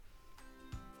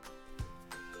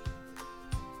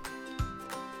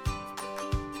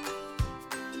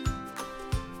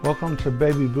Welcome to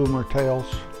Baby Boomer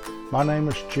Tales. My name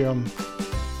is Jim.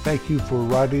 Thank you for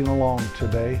riding along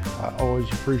today. I always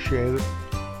appreciate it.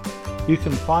 You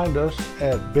can find us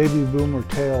at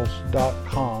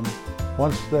babyboomertales.com.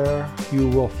 Once there, you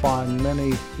will find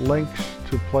many links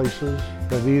to places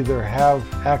that either have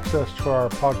access to our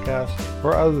podcast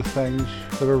or other things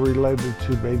that are related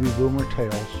to Baby Boomer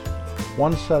Tales.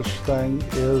 One such thing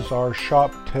is our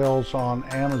Shop Tales on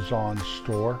Amazon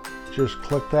store. Just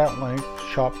click that link,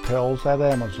 Shop Tales at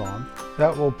Amazon.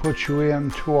 That will put you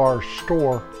into our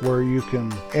store where you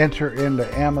can enter into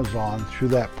Amazon through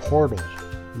that portal.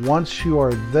 Once you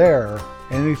are there,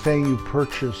 anything you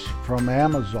purchase from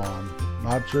Amazon,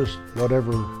 not just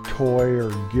whatever toy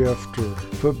or gift or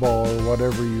football or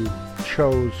whatever you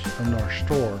chose in our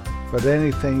store, but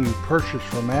anything you purchase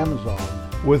from Amazon,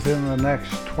 within the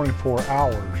next 24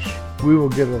 hours, we will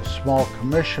get a small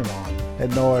commission on at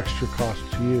no extra cost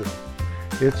to you.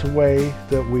 It's a way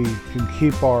that we can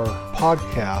keep our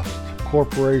podcast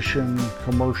corporation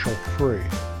commercial free.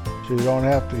 So you don't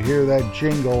have to hear that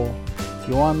jingle.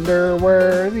 You wonder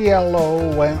where the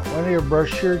yellow went when you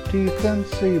brush your teeth in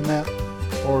cement,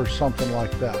 or something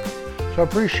like that. So I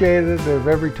appreciate it if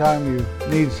every time you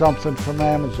need something from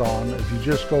Amazon, if you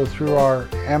just go through our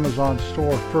Amazon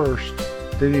store first,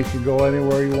 then you can go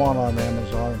anywhere you want on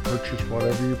Amazon and purchase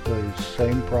whatever you please.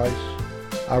 Same price.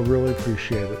 I really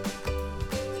appreciate it.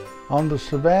 On the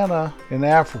savannah in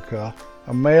Africa,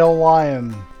 a male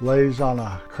lion lays on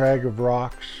a crag of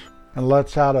rocks and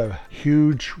lets out a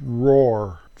huge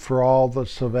roar for all the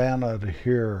savannah to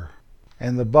hear.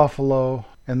 And the buffalo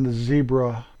and the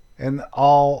zebra and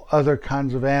all other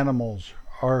kinds of animals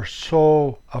are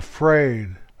so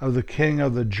afraid of the king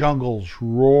of the jungle's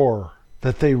roar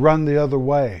that they run the other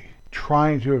way,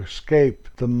 trying to escape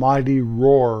the mighty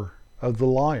roar of the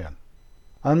lion.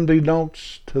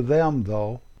 Unbeknownst to them,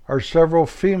 though, are several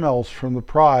females from the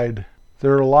pride that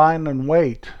are lying in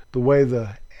wait the way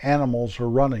the animals are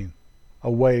running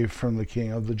away from the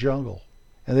king of the jungle.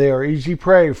 And they are easy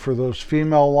prey for those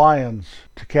female lions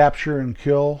to capture and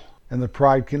kill, and the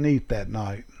pride can eat that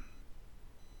night.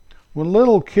 When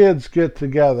little kids get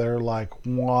together, like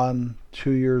 1,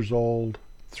 2 years old,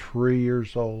 3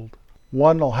 years old,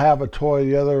 one will have a toy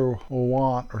the other will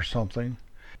want or something.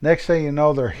 Next thing you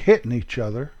know, they're hitting each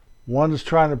other. One is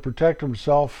trying to protect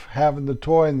himself having the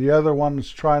toy, and the other one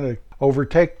is trying to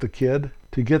overtake the kid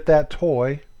to get that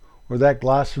toy or that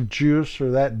glass of juice or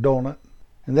that donut.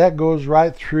 And that goes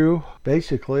right through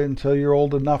basically until you're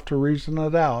old enough to reason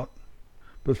it out.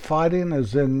 But fighting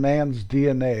is in man's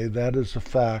DNA, that is a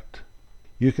fact.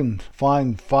 You can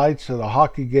find fights at a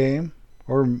hockey game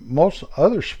or most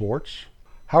other sports.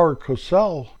 Howard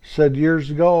Cosell said years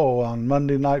ago on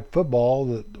Monday Night Football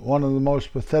that one of the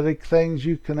most pathetic things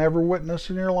you can ever witness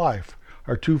in your life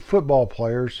are two football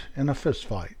players in a fist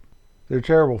fight. They're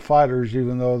terrible fighters,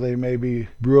 even though they may be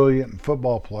brilliant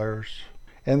football players.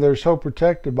 And they're so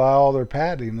protected by all their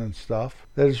padding and stuff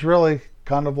that it's really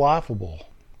kind of laughable.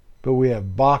 But we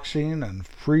have boxing and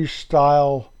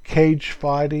freestyle cage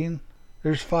fighting.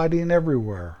 There's fighting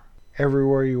everywhere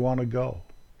you want to go.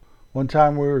 One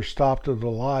time we were stopped at a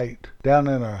light down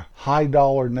in a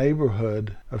high-dollar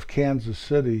neighborhood of Kansas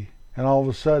City, and all of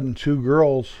a sudden 2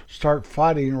 girls start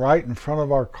fighting right in front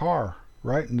of our car,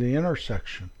 right in the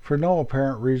intersection, for no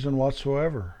apparent reason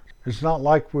whatsoever. It's not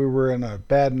like we were in a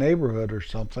bad neighborhood or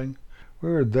something. We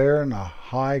were there in a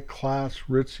high-class,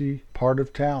 ritzy part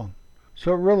of town.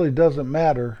 So it really doesn't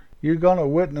matter. You're going to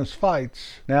witness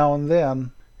fights now and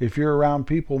then if you're around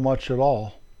people much at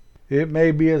all. It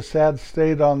may be a sad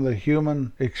state on the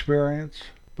human experience,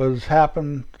 but it's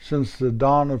happened since the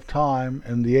dawn of time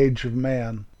and the age of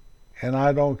man. And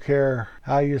I don't care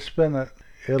how you spin it,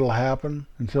 it'll happen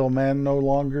until man no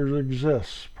longer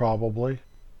exists, probably.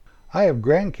 I have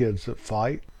grandkids that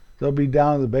fight. They'll be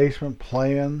down in the basement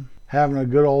playing, having a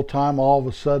good old time. All of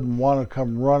a sudden one will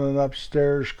come running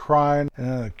upstairs crying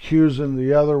and accusing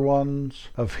the other ones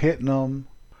of hitting them.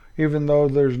 Even though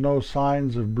there's no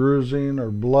signs of bruising or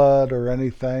blood or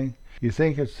anything, you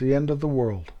think it's the end of the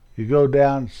world. You go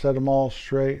down and set them all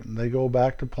straight, and they go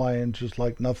back to playing just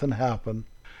like nothing happened,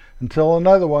 until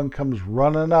another one comes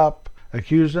running up,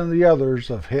 accusing the others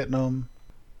of hitting them.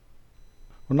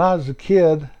 When I was a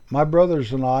kid, my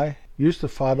brothers and I used to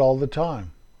fight all the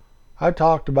time. I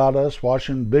talked about us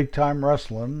watching big-time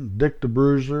wrestling, Dick the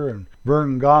Bruiser and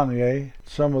Vern Gagne,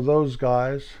 some of those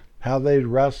guys, how they'd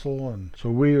wrestle, and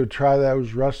so we would try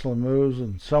those wrestling moves,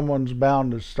 and someone's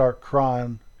bound to start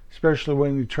crying, especially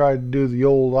when you try to do the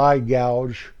old eye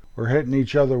gouge or hitting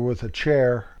each other with a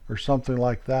chair or something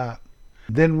like that.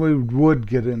 Then we would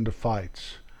get into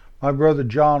fights. My brother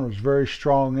John was a very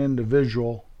strong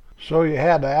individual, So you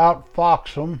had to outfox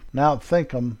him and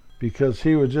outthink him, because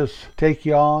he would just take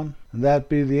you on, and that'd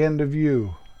be the end of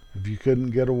you if you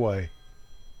couldn't get away.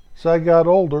 As I got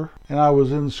older and I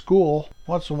was in school,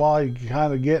 once in a while you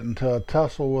kind of get into a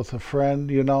tussle with a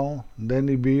friend, and then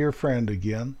he'd be your friend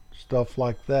again, stuff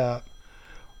like that.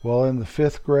 Well, in the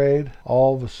 5th grade,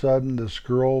 all of a sudden this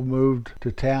girl moved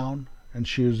to town, and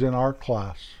she was in our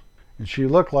class. And she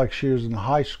looked like she was in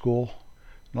high school,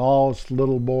 and all us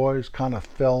little boys kind of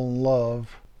fell in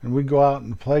love. And we'd go out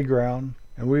in the playground,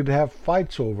 and we'd have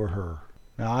fights over her.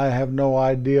 Now, I have no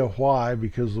idea why,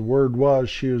 because the word was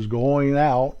she was going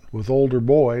out with older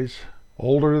boys,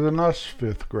 older than us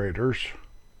 5th graders.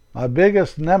 My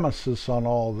biggest nemesis on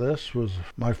all this was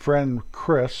my friend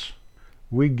Chris.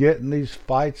 We'd get in these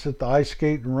fights at the ice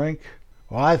skating rink.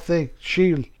 Well, I think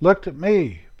she looked at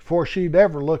me before she'd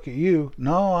ever look at you.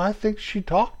 No, I think she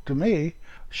talked to me.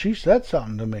 She said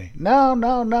something to me.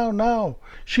 No.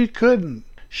 She couldn't.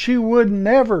 She would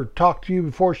never talk to you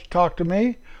before she talked to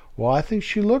me. Well, I think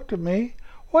she looked at me.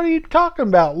 What are you talking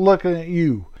about, looking at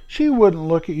you? She wouldn't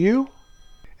look at you.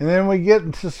 And then we get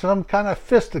into some kind of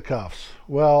fisticuffs.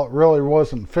 Well, it really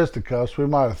wasn't fisticuffs. We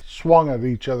might have swung at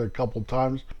each other a couple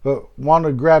times, but one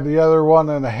would grab the other one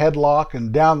in a headlock,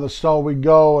 and down the snow we'd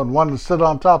go, and one would sit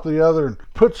on top of the other and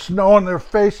put snow in their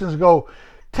faces and go,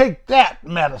 "Take that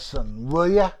medicine, will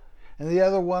ya?" And the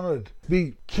other one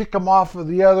would kick them off of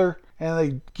the other, and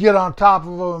they'd get on top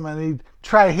of him, and he'd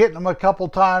try hitting him a couple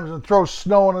times and throw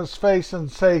snow in his face and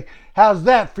say, "How's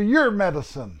that for your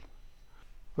medicine?"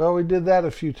 Well, we did that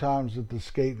a few times at the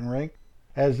skating rink,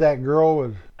 as that girl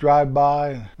would drive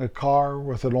by in a car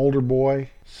with an older boy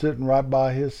sitting right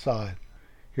by his side.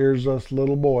 Here's us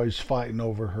little boys fighting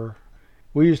over her.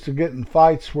 We used to get in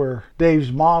fights where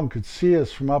Dave's mom could see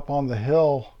us from up on the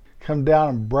hill, come down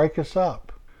and break us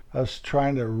up, us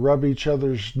trying to rub each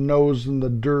other's nose in the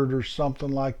dirt or something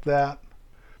like that.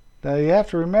 Now, you have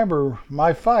to remember,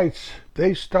 my fights,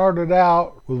 they started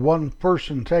out with one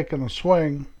person taking a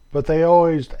swing, but they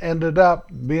always ended up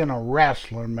being a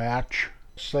wrestling match,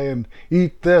 saying,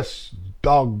 "Eat this,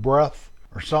 dog breath,"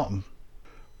 or something.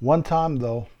 One time,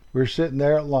 though, we were sitting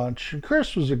there at lunch, and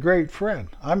Chris was a great friend.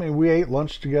 I mean, we ate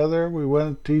lunch together, we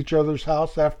went to each other's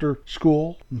house after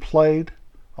school and played,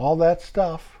 all that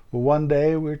stuff. But one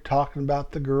day we were talking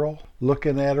about the girl,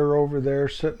 looking at her over there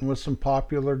sitting with some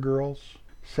popular girls,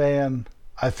 saying,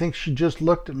 "I think she just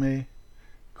looked at me."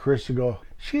 Chris would go,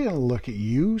 "She didn't look at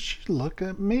you, she looked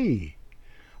at me.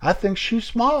 I think she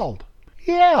smiled."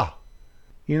 "Yeah."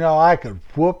 I could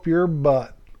whoop your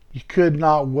butt. You could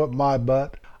not whoop my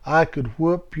butt. I could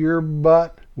whoop your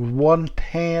butt with one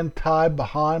hand tied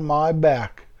behind my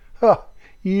back. Huh,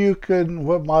 you couldn't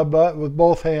whip my butt with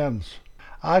both hands.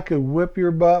 I could whip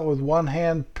your butt with one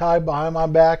hand tied behind my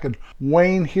back, and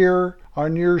Wayne here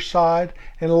on your side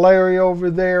and Larry over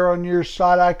there on your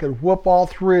side. I could whoop all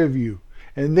three of you.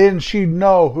 And then she'd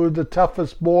know who the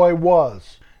toughest boy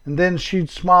was. And then she'd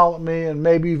smile at me and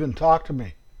maybe even talk to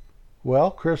me.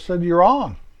 Well, Chris said, "You're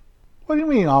on." "What do you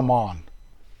mean I'm on?"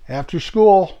 "After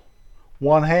school,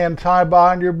 one hand tied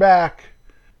behind your back,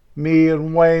 me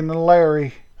and Wayne and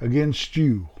Larry against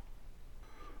you."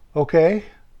 "Okay,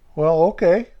 well,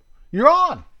 okay. You're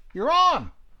on. You're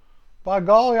on. By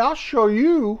golly, I'll show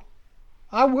you.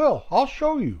 I will. I'll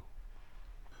show you."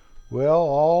 Well,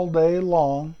 all day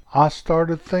long, I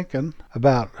started thinking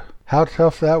about how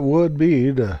tough that would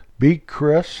be to beat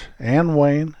Chris and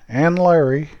Wayne and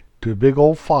Larry to a big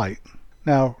old fight.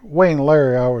 Now, Wayne and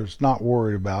Larry I was not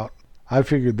worried about. I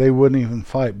figured they wouldn't even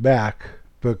fight back.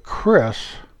 But Chris,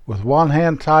 with one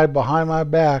hand tied behind my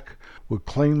back, would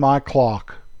clean my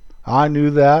clock. I knew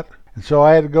that, and so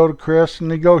I had to go to Chris and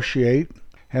negotiate.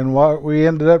 And what we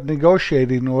ended up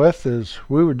negotiating with is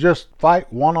we would just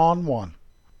fight one-on-one.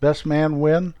 Best man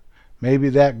win, maybe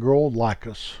that girl would like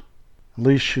us. At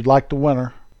least she'd like the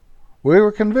winner. We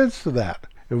were convinced of that.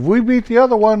 If we beat the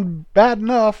other one bad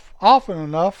enough, often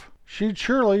enough, she'd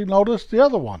surely notice the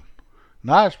other one.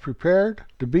 And I was prepared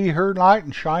to be her knight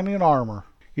in shining armor,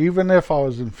 even if I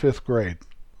was in 5th grade.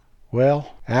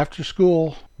 Well, after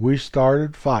school, we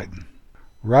started fighting.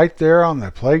 Right there on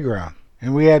the playground.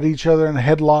 And we had each other in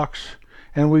headlocks,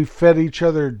 and we fed each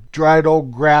other dried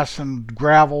old grass and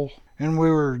gravel, and we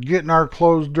were getting our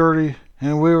clothes dirty,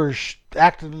 and we were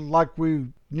acting like we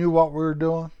knew what we were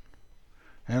doing.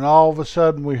 And all of a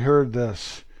sudden we heard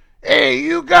this, "Hey,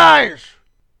 you guys,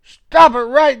 stop it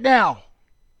right now."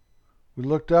 We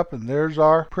looked up, and there's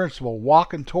our principal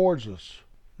walking towards us.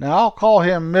 Now, I'll call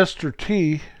him Mr.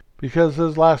 T, because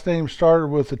his last name started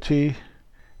with a T,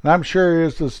 and I'm sure he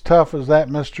is as tough as that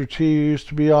Mr. T who used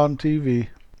to be on TV.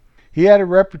 He had a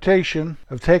reputation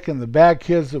of taking the bad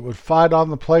kids that would fight on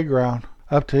the playground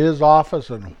up to his office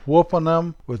and whooping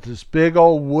them with this big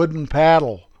old wooden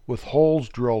paddle with holes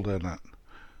drilled in it.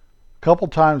 A couple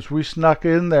times we snuck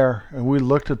in there and we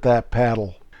looked at that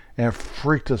paddle, and it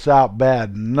freaked us out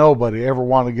bad. Nobody ever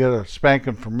wanted to get a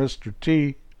spanking from Mr.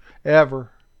 T,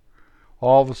 ever.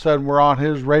 All of a sudden we're on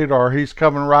his radar. He's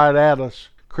coming right at us.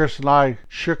 Chris and I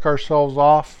shook ourselves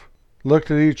off, looked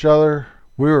at each other.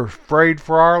 We were afraid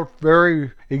for our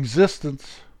very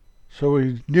existence. So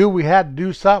we knew we had to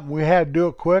do something. We had to do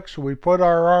it quick. So we put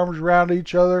our arms around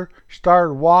each other,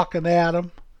 started walking at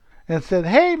him, and said,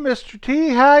 "Hey, Mr. T,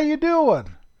 how you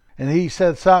doing?" And he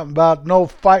said something about no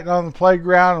fighting on the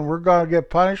playground and we're going to get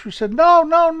punished. We said,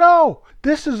 no.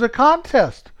 This is a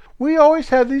contest. We always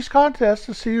have these contests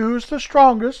to see who's the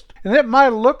strongest. And it might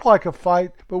look like a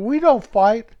fight, but we don't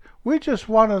fight. We just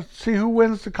want to see who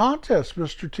wins the contest,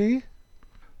 Mr. T.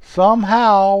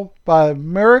 Somehow, by a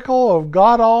miracle of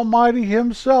God Almighty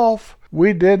himself,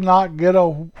 we did not get a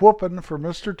whooping for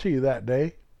Mr. T that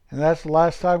day. And that's the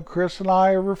last time Chris and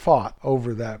I ever fought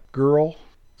over that girl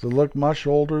that looked much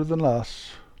older than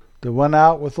us, that went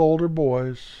out with older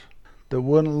boys, that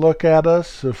wouldn't look at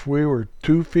us if we were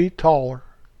 2 feet taller.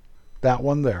 That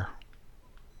one there.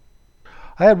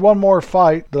 I had one more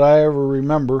fight that I ever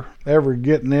remember ever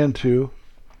getting into.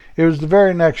 It was the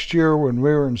very next year when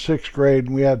we were in 6th grade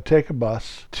and we had to take a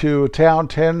bus to a town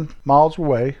 10 miles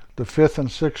away, the 5th and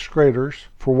 6th graders,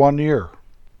 for 1 year.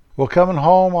 Well, coming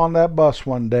home on that bus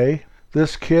one day,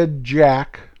 this kid,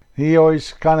 Jack, he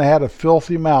always kind of had a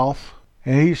filthy mouth,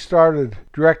 and he started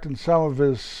directing some of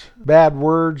his bad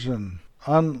words and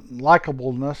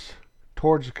unlikableness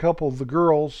towards a couple of the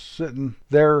girls sitting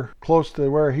there close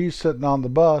to where he's sitting on the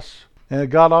bus. And it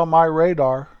got on my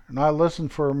radar, and I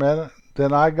listened for a minute.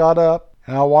 Then I got up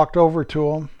and I walked over to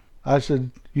him. I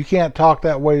said, "You can't talk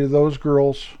that way to those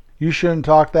girls. You shouldn't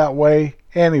talk that way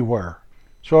anywhere."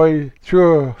 So he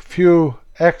threw a few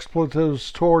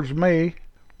expletives towards me,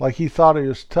 like he thought he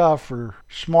was tough or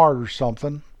smart or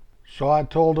something. So I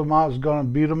told him I was going to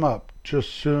beat him up just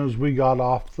as soon as we got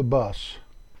off the bus.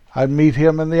 I'd meet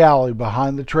him in the alley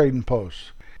behind the trading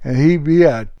post, and he'd be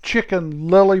a chicken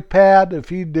lily pad if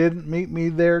he didn't meet me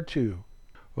there too.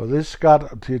 Well, this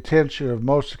got the attention of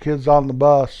most of the kids on the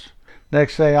bus.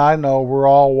 Next thing I know, we're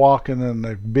all walking in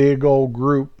a big old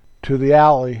group to the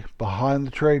alley behind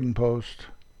the trading post.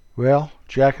 Well,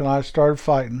 Jack and I started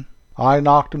fighting. I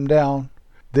knocked him down.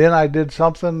 Then I did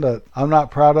something that I'm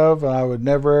not proud of, and I would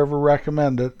never ever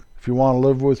recommend it if you want to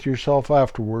live with yourself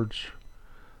afterwards.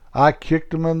 I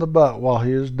kicked him in the butt while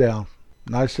he was down.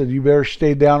 And I said, "You better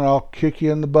stay down or I'll kick you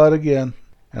in the butt again."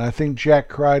 And I think Jack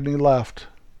cried and he left.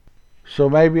 So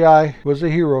maybe I was a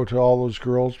hero to all those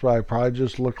girls, but I probably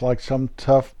just looked like some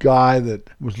tough guy that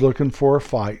was looking for a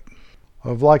fight.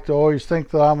 I've liked to always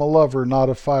think that I'm a lover, not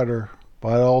a fighter.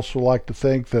 But I'd also like to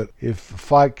think that if a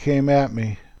fight came at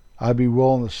me, I'd be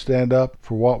willing to stand up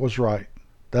for what was right.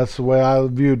 That's the way I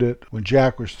viewed it when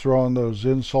Jack was throwing those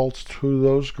insults to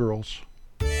those girls.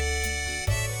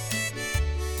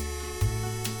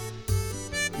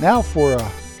 Now for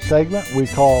a segment we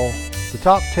call the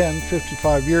Top 10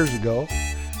 55 Years Ago.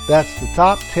 That's the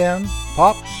top 10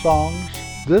 pop songs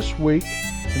this week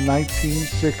in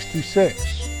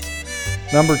 1966.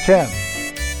 Number 10,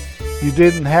 "You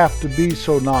Didn't Have to Be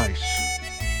So Nice,"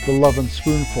 The Lovin'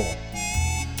 Spoonful.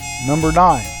 Number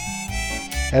 9,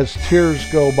 "As Tears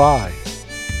Go By,"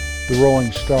 The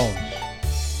Rolling Stones.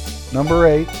 Number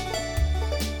 8,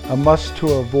 "A Must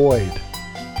to Avoid,"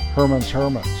 Herman's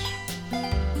Hermits.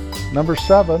 Number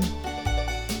 7,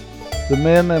 "The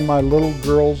Men in My Little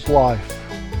Girl's Life,"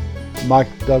 Mike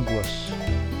Douglas.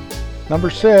 Number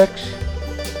 6,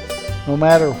 "No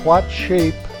Matter What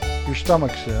Shape Your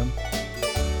Stomach's In,"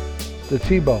 the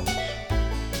T-Bones.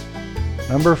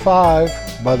 Number 5,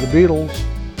 by the Beatles,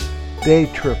 "Day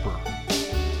Tripper."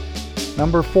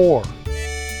 Number 4,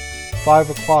 "5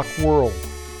 O'Clock World,"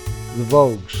 the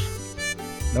Vogues.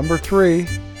 Number 3,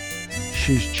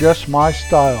 "She's Just My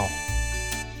Style,"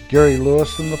 Gary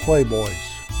Lewis and the Playboys.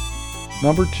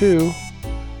 Number 2,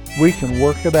 "We Can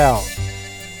Work It Out,"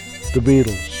 the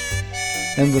Beatles.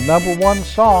 And the number 1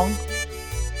 song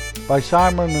by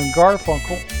Simon and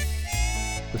Garfunkel,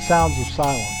 "The Sounds of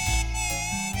Silence,"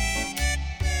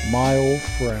 My Old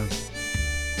Friend.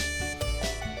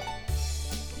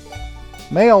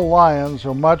 Male lions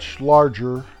are much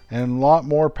larger and a lot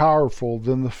more powerful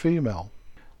than the female.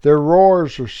 Their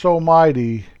roars are so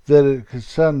mighty that it could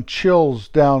send chills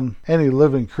down any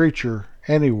living creature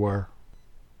anywhere.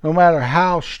 No matter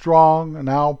how strong and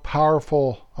how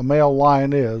powerful a male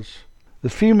lion is, the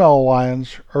female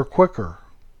lions are quicker.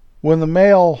 When the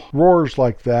male roars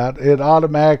like that, it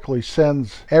automatically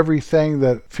sends everything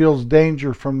that feels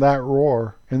danger from that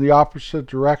roar in the opposite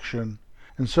direction,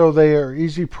 and so they are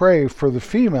easy prey for the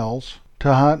females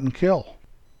to hunt and kill.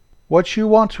 What you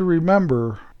want to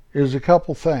remember is a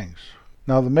couple things.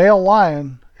 Now, the male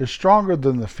lion is stronger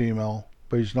than the female,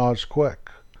 but he's not as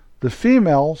quick. The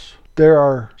females, there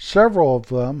are several of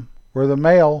them, where the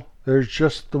male, there's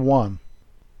just the one.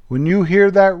 When you hear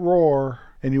that roar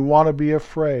and you want to be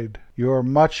afraid, you are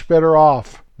much better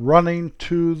off running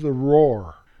to the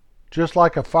roar, just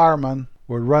like a fireman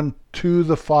would run to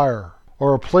the fire,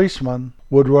 or a policeman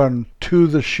would run to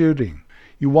the shooting.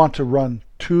 You want to run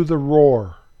to the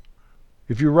roar.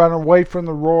 If you run away from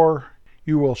the roar,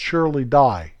 you will surely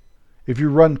die. If you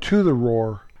run to the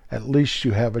roar, at least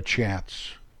you have a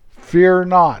chance. Fear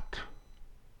not.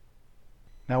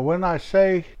 Now, when I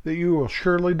say that you will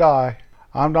surely die,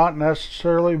 I'm not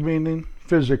necessarily meaning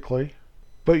physically,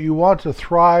 but you want to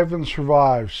thrive and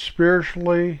survive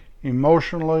spiritually,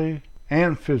 emotionally,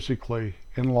 and physically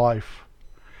in life.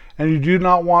 And you do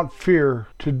not want fear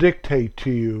to dictate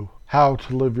to you how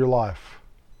to live your life.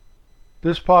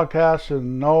 This podcast,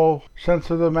 in no sense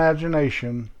of the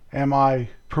imagination, am I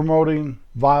promoting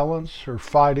violence or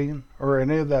fighting or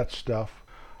any of that stuff.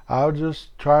 I was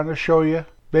just trying to show you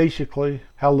basically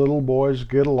how little boys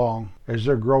get along as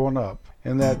they're growing up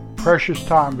in that precious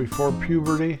time before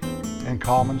puberty and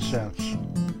common sense.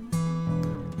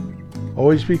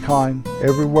 Always be kind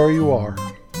everywhere you are.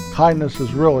 Kindness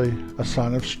is really a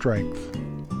sign of strength.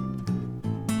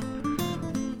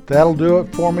 That'll do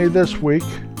it for me this week.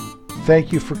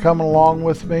 Thank you for coming along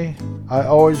with me. I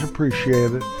always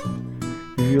appreciate it.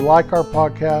 If you like our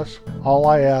podcast, all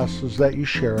I ask is that you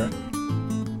share it.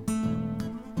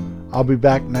 I'll be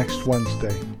back next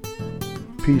Wednesday.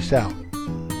 Peace out.